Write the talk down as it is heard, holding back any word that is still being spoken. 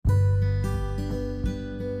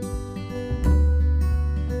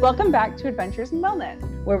Welcome back to Adventures in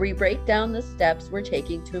Wellness, where we break down the steps we're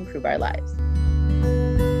taking to improve our lives.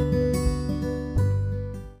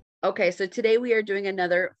 Okay, so today we are doing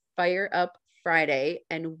another Fire Up Friday,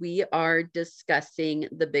 and we are discussing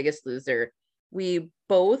The Biggest Loser. We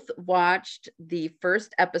both watched the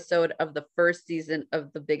first episode of the first season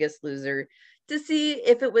of The Biggest Loser to see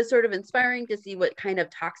if it was sort of inspiring, to see what kind of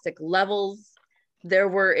toxic levels there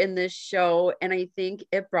were in this show. And I think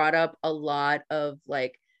it brought up a lot of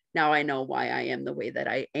like, now I know why I am the way that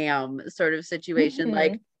I am sort of situation,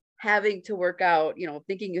 like having to work out,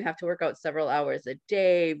 thinking you have to work out several hours a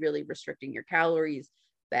day, really restricting your calories,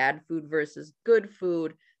 bad food versus good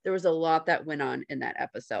food. There was a lot that went on in that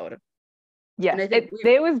episode. Yes,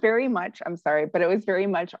 it was very much, I'm sorry, but it was very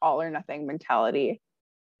much all or nothing mentality.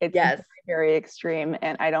 It's very, very extreme.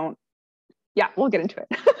 And we'll get into it.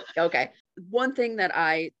 Okay. One thing that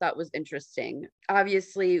I thought was interesting,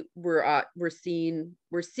 obviously we're seeing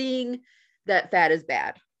that fat is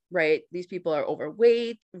bad, right? These people are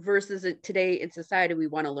overweight versus today in society, we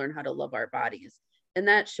want to learn how to love our bodies. In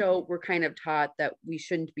that show, we're kind of taught that we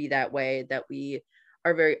shouldn't be that way, that we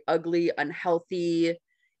are very ugly, unhealthy,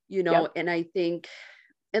 and I think,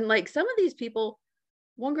 and like some of these people,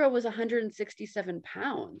 one girl was 167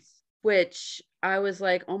 pounds, which I was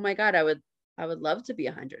like, oh my God, I would love to be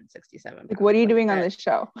 167 pounds. Like, what are you doing on this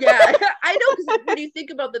show? Yeah, I know. Because when you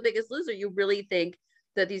think about The Biggest Loser, you really think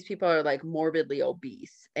that these people are like morbidly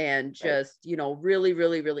obese and just, really,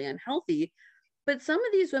 really, really unhealthy. But some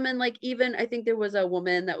of these women, like even, I think there was a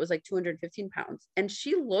woman that was like 215 pounds and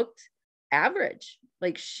she looked average.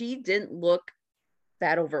 Like she didn't look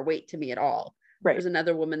that overweight to me at all. Right. There's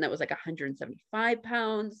another woman that was like 175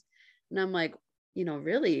 pounds. And I'm like,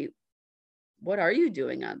 really, what are you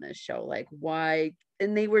doing on this show? Like, why?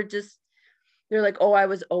 And they're like, oh, I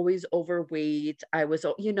was always overweight. I was,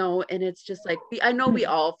 and it's just like, I know we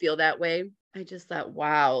all feel that way. I just thought,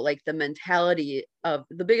 wow, like the mentality of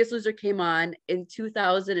The Biggest Loser came on in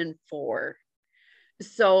 2004.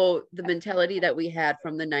 So the mentality that we had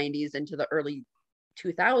from the 90s into the early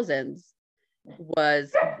 2000s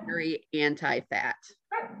was very anti-fat.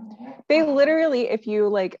 They literally, if you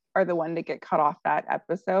like are the one to get cut off that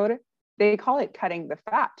episode, they call it cutting the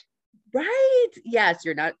fat. Right. Yes,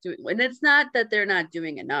 you're not doing, and it's not that they're not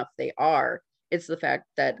doing enough. They are. It's the fact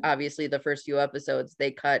that obviously the first few episodes,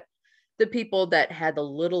 they cut the people that had the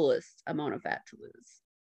littlest amount of fat to lose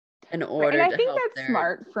in order to help. And I think that's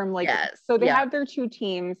smart from like, so they have their two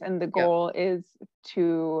teams and the goal is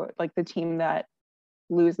to like the team that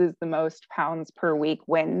loses the most pounds per week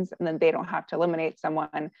wins, and then they don't have to eliminate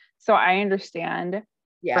someone. So I understand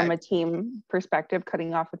from a team perspective,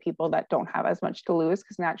 cutting off the people that don't have as much to lose,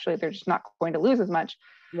 because naturally they're just not going to lose as much.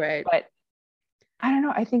 Right. But I don't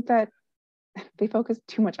know. I think that they focus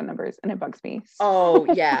too much on numbers and it bugs me. Oh,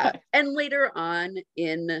 yeah. And later on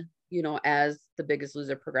in, as The Biggest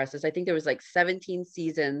Loser progresses, I think there was like 17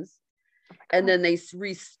 seasons. And then they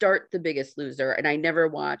restart The Biggest Loser. And I never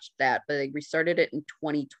watched that, but they restarted it in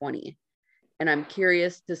 2020. And I'm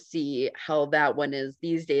curious to see how that one is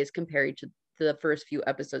these days compared to the first few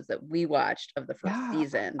episodes that we watched of the first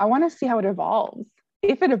season. I want to see how it evolves,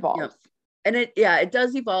 if it evolves. And it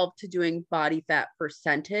does evolve to doing body fat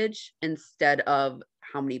percentage instead of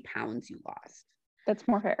how many pounds you lost. That's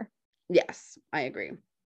more fair. Yes, I agree.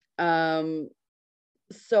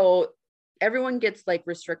 So everyone gets like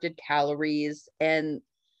restricted calories, and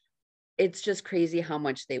it's just crazy how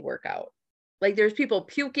much they work out. Like there's people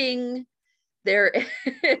puking.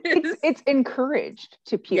 It's encouraged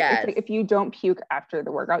to puke. Yes. It's like if you don't puke after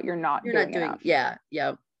the workout, you're not doing enough. Yeah,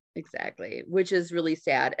 exactly. Which is really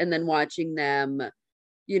sad. And then watching them,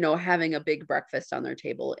 having a big breakfast on their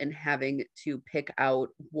table and having to pick out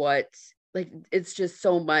it's just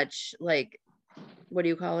so much like, what do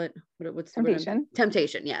you call it? What's temptation?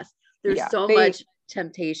 Temptation. Yes. There's much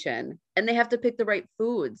temptation, and they have to pick the right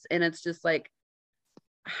foods. And it's just like,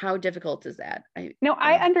 how difficult is that? I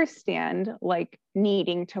understand like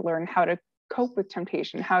needing to learn how to cope with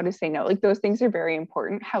temptation, how to say no. Like those things are very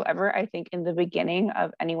important. However, I think in the beginning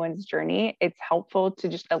of anyone's journey, it's helpful to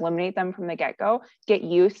just eliminate them from the get-go. Get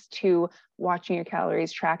used to watching your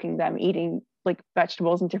calories, tracking them, eating like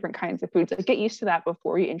vegetables and different kinds of foods. Like get used to that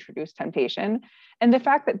before you introduce temptation. And the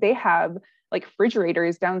fact that they have like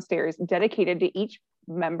refrigerators downstairs dedicated to each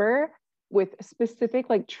member with specific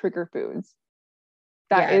like trigger foods.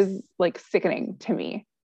 That is like sickening to me.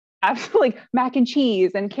 Absolutely, like mac and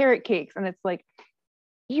cheese and carrot cakes. And it's like,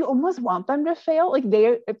 you almost want them to fail. Like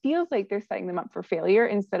it feels like they're setting them up for failure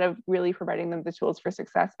instead of really providing them the tools for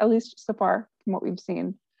success, at least so far from what we've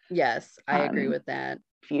seen. Yes, I agree with that.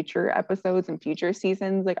 future episodes and future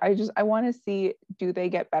seasons. Like I want to see, do they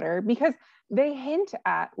get better? Because they hint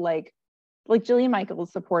at like Jillian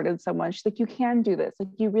Michaels supported someone. She's like, you can do this. Like,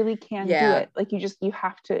 you really can do it. Like, you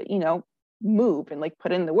have to, move and like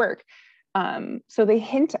put in the work. So they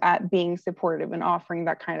hint at being supportive and offering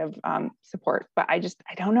that kind of support, but I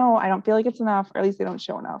don't know. I don't feel like it's enough, or at least they don't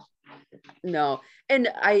show enough. No. And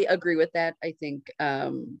I agree with that. I think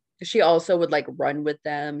she also would like run with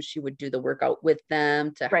them. She would do the workout with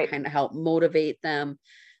them to kind of help motivate them.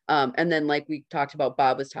 And then like we talked about,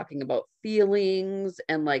 Bob was talking about feelings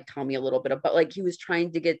and like tell me a little bit about, like he was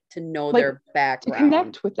trying to get to know like, their background. To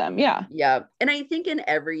connect with them. Yeah. Yeah. And I think in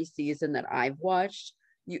every season that I've watched,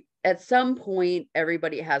 at some point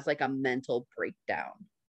everybody has like a mental breakdown.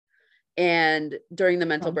 And during the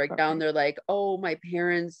mental breakdown, they're like, oh, my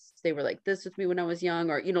parents, they were like this with me when I was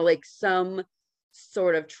young, or, like some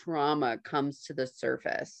sort of trauma comes to the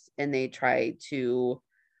surface and they try to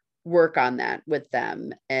work on that with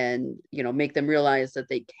them and, make them realize that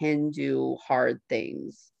they can do hard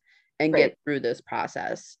things and get through this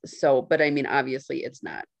process. So, but I mean, obviously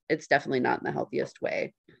it's definitely not in the healthiest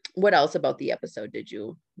way. What else about the episode did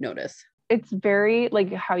you notice? It's very,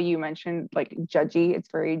 like how you mentioned, like judgy. It's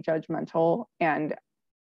very judgmental. And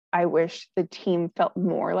I wish the team felt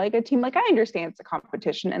more like a team. Like, I understand it's a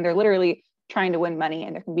competition and they're literally trying to win money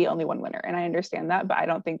and there can be only one winner. And I understand that, but I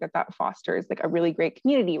don't think that fosters like a really great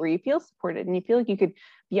community where you feel supported and you feel like you could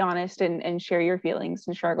be honest and share your feelings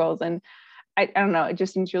and struggles. And I don't know, it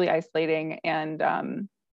just seems really isolating. And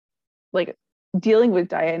like dealing with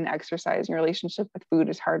diet and exercise and your relationship with food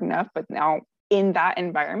is hard enough, but now in that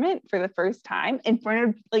environment for the first time in front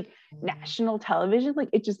of like national television, like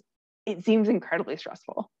it seems incredibly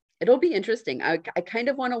stressful. It'll be interesting. I kind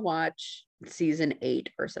of want to watch season 8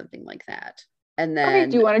 or something like that. And then okay,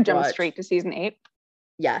 do you want to jump straight to season 8?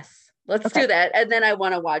 Yes, let's do that. And then I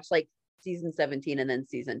want to watch like season 17 and then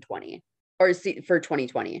season 20 or for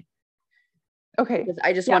 2020. Okay. Because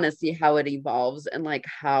I just want to see how it evolves and like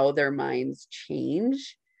how their minds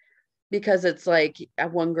change. Because it's like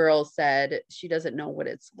one girl said she doesn't know what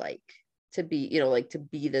it's like to be, like to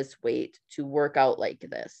be this weight, to work out like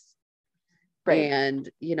this. Right. And,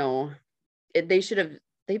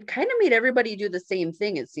 they've kind of made everybody do the same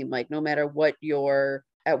thing. It seemed like no matter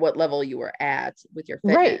at what level you were at with your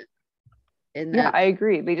fitness. Right. And I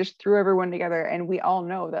agree. They just threw everyone together and we all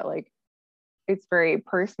know that like, it's very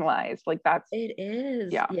personalized. Like it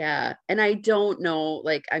is. Yeah. And I don't know,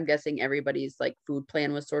 like, I'm guessing everybody's like food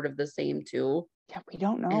plan was sort of the same too. Yeah. We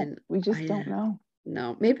don't know. And we just don't know.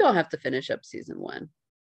 No, maybe I'll have to finish up season 1.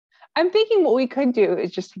 I'm thinking what we could do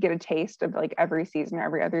is just to get a taste of like every season or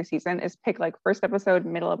every other season is pick like first episode,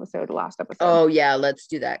 middle episode, last episode. Oh yeah. Let's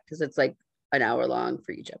do that. Cause it's like an hour long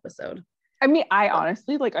for each episode. I mean, I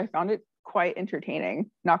honestly, like I found it quite entertaining,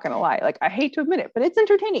 not gonna lie. Like I hate to admit it, but it's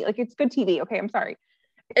entertaining. Like it's good TV. Okay, I'm sorry.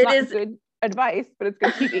 It's not good advice, but it's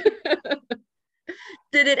good TV.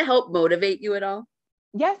 Did it help motivate you at all?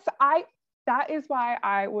 Yes, that is why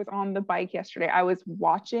I was on the bike yesterday. I was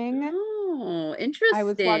watching. Oh, interesting. I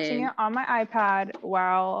was watching it on my iPad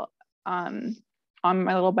while on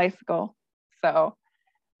my little bicycle. So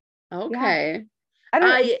okay. Yeah. I don't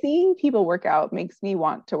know. Seeing people work out makes me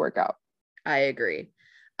want to work out. I agree.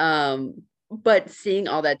 But seeing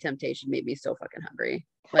all that temptation made me so fucking hungry.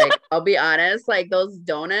 Like, I'll be honest, like those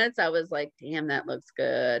donuts, I was like, damn, that looks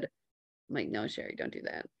good. I'm like, no, Sherry, don't do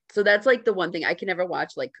that. So that's like the one thing I can never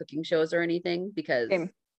watch like cooking shows or anything because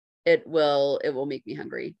it will make me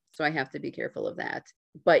hungry. So I have to be careful of that.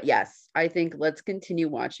 But yes, I think let's continue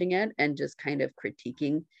watching it and just kind of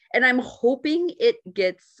critiquing. And I'm hoping it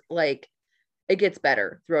gets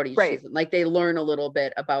better throughout each season. Like they learn a little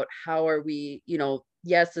bit about how are we,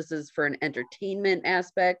 yes, this is for an entertainment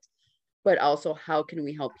aspect, but also how can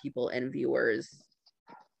we help people and viewers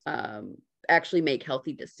actually make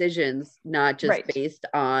healthy decisions, not just based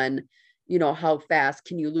on, how fast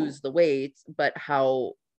can you lose the weight, but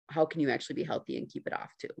how can you actually be healthy and keep it off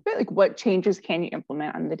too? Like what changes can you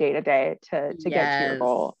implement on the day-to-day to get to your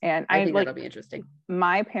goal? And I think that'll be interesting.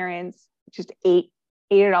 My parents just ate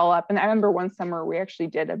it all up. And I remember one summer we actually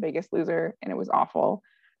did a Biggest Loser and it was awful.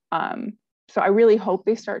 So I really hope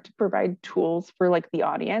they start to provide tools for like the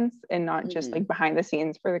audience and not just like behind the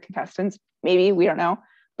scenes for the contestants. Maybe, we don't know.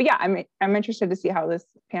 But yeah, I'm interested to see how this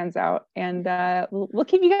pans out and we'll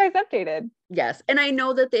keep you guys updated. Yes. And I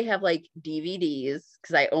know that they have like DVDs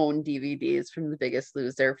because I own DVDs from The Biggest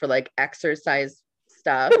Loser for like exercise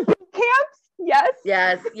stuff. Camps?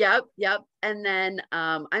 Yes. Yep. And then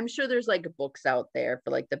I'm sure there's like books out there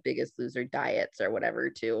for like The Biggest Loser diets or whatever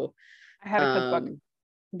too. I had a cookbook.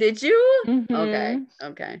 Did you? Mm-hmm.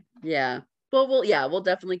 Okay. Yeah. Well, we'll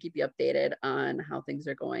definitely keep you updated on how things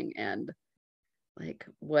are going and like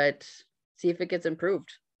see if it gets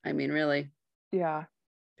improved. I mean, really. Yeah.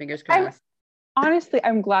 Fingers crossed. Honestly,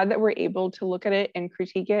 I'm glad that we're able to look at it and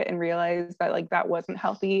critique it and realize that like that wasn't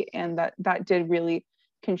healthy and that did really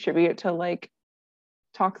contribute to like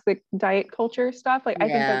toxic diet culture stuff. Like I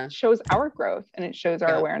think that shows our growth and it shows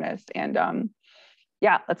our awareness. And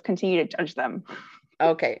yeah, let's continue to judge them.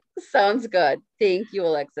 Okay, sounds good. Thank you,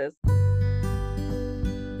 Alexis.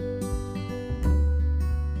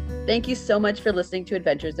 Thank you so much for listening to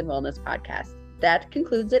Adventures in Wellness podcast. That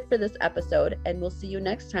concludes it for this episode, and we'll see you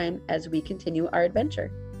next time as we continue our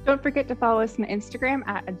adventure. Don't forget to follow us on Instagram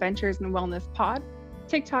at Adventures in Wellness Pod,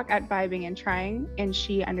 TikTok at Vibing and Trying, and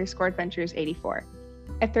she_adventures84.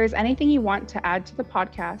 If there's anything you want to add to the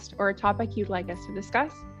podcast or a topic you'd like us to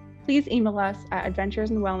discuss, please email us at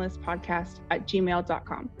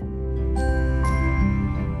adventuresinwellnesspodcast@gmail.com.